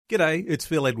G'day, it's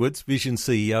Phil Edwards, Vision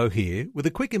CEO here, with a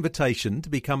quick invitation to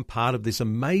become part of this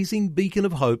amazing beacon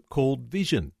of hope called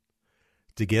Vision.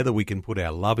 Together we can put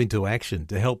our love into action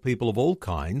to help people of all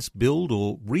kinds build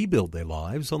or rebuild their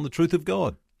lives on the truth of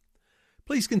God.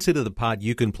 Please consider the part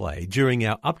you can play during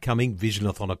our upcoming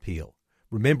Visionathon appeal,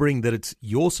 remembering that it's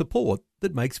your support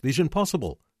that makes Vision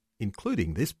possible,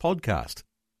 including this podcast.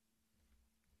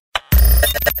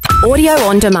 Audio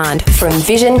on demand from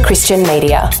Vision Christian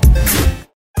Media.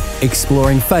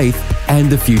 Exploring faith and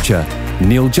the future.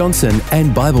 Neil Johnson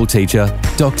and Bible teacher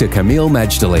Dr. Kameel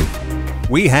Majdali.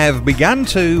 We have begun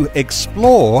to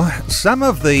explore some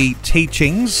of the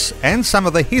teachings and some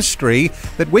of the history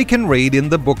that we can read in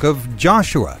the book of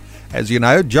Joshua. As you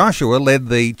know, Joshua led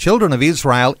the children of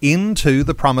Israel into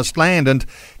the promised land. And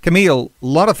Kameel, a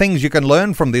lot of things you can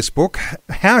learn from this book.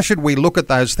 How should we look at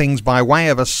those things by way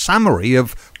of a summary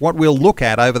of what we'll look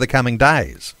at over the coming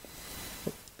days?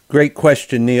 Great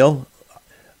question, Neil.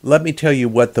 Let me tell you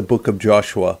what the book of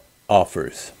Joshua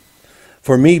offers.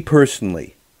 For me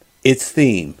personally, its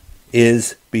theme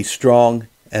is be strong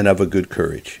and of a good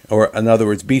courage. Or in other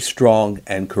words, be strong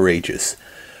and courageous.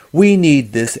 We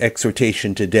need this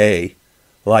exhortation today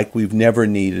like we've never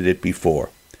needed it before.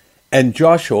 And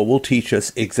Joshua will teach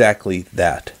us exactly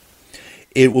that.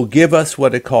 It will give us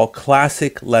what I call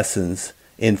classic lessons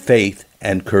in faith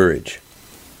and courage.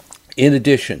 In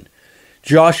addition,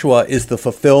 Joshua is the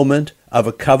fulfillment of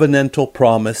a covenantal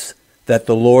promise that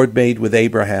the Lord made with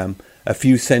Abraham a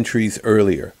few centuries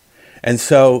earlier. And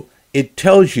so it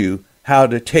tells you how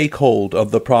to take hold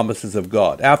of the promises of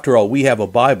God. After all, we have a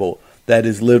Bible that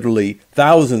is literally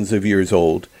thousands of years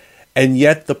old, and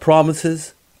yet the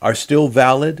promises are still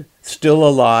valid, still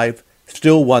alive,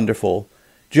 still wonderful.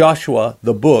 Joshua,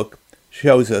 the book,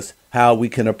 shows us how we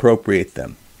can appropriate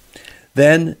them.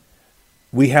 Then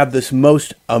we have this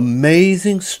most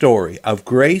amazing story of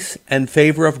grace and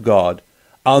favor of God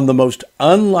on the most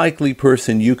unlikely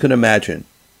person you can imagine,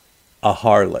 a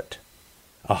harlot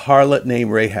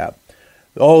named Rahab.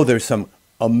 Oh, there's some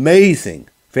amazing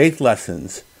faith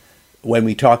lessons when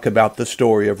we talk about the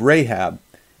story of Rahab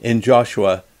in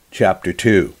Joshua chapter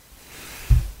 2.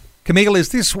 Kameel, is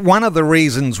this one of the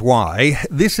reasons why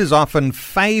this is often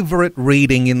favourite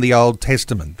reading in the Old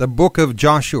Testament, the book of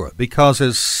Joshua, because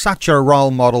there's such a role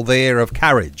model there of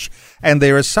courage, and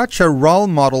there is such a role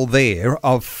model there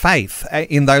of faith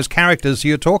in those characters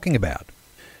you're talking about?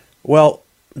 Well,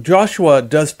 Joshua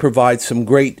does provide some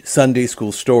great Sunday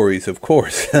school stories, of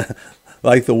course,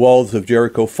 like the walls of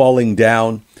Jericho falling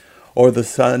down, or the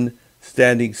sun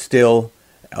standing still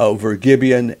over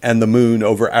Gibeon and the moon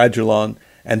over Ajalon,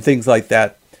 and things like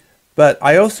that. But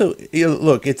I also,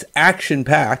 look, it's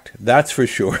action-packed, that's for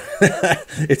sure.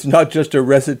 It's not just a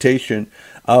recitation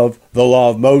of the law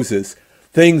of Moses.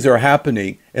 Things are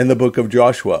happening in the book of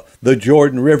Joshua. The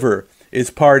Jordan River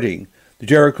is parting.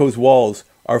 Jericho's walls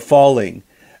are falling.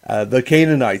 The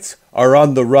Canaanites are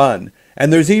on the run.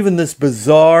 And there's even this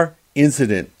bizarre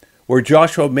incident where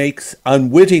Joshua makes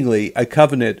unwittingly a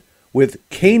covenant with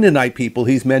Canaanite people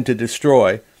he's meant to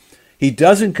destroy. He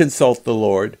doesn't consult the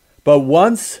Lord, but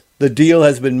once the deal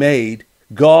has been made,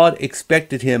 God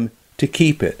expected him to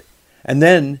keep it. And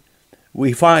then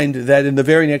we find that in the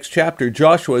very next chapter,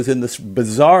 Joshua is in this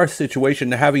bizarre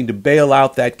situation of having to bail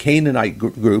out that Canaanite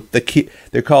group,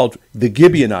 they're called the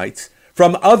Gibeonites,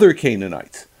 from other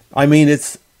Canaanites. I mean,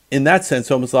 it's in that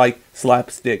sense almost like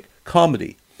slapstick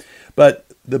comedy. But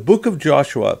the book of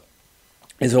Joshua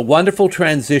is a wonderful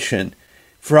transition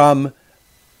from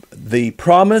the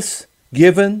promise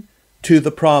given to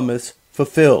the promise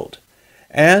fulfilled.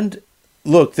 And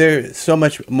look, there's so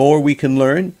much more we can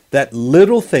learn, that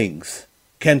little things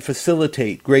can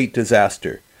facilitate great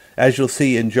disaster, as you'll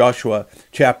see in Joshua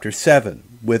chapter 7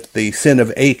 with the sin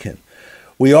of Achan.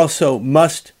 We also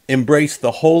must embrace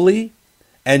the holy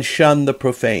and shun the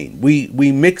profane. We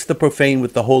mix the profane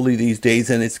with the holy these days,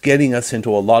 and it's getting us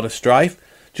into a lot of strife.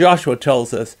 Joshua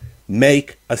tells us,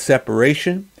 make a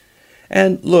separation.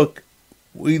 And look,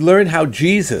 we learn how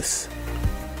Jesus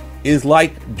is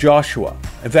like Joshua.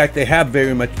 In fact, they have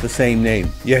very much the same name,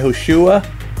 Yehoshua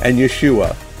and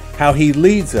Yeshua, how he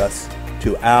leads us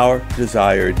to our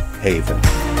desired haven.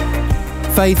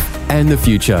 Faith and the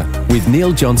Future with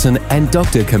Neil Johnson and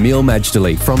Dr. Kameel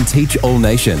Majdali from Teach All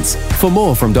Nations. For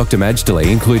more from Dr.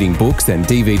 Majdali, including books and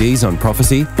DVDs on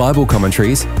prophecy, Bible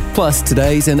commentaries, plus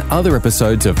today's and other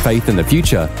episodes of Faith and the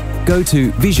Future, go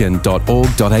to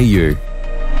vision.org.au.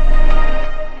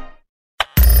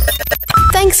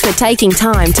 Thanks for taking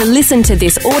time to listen to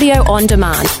this audio on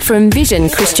demand from Vision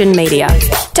Christian Media.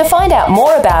 To find out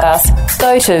more about us,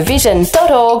 go to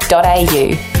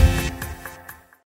vision.org.au.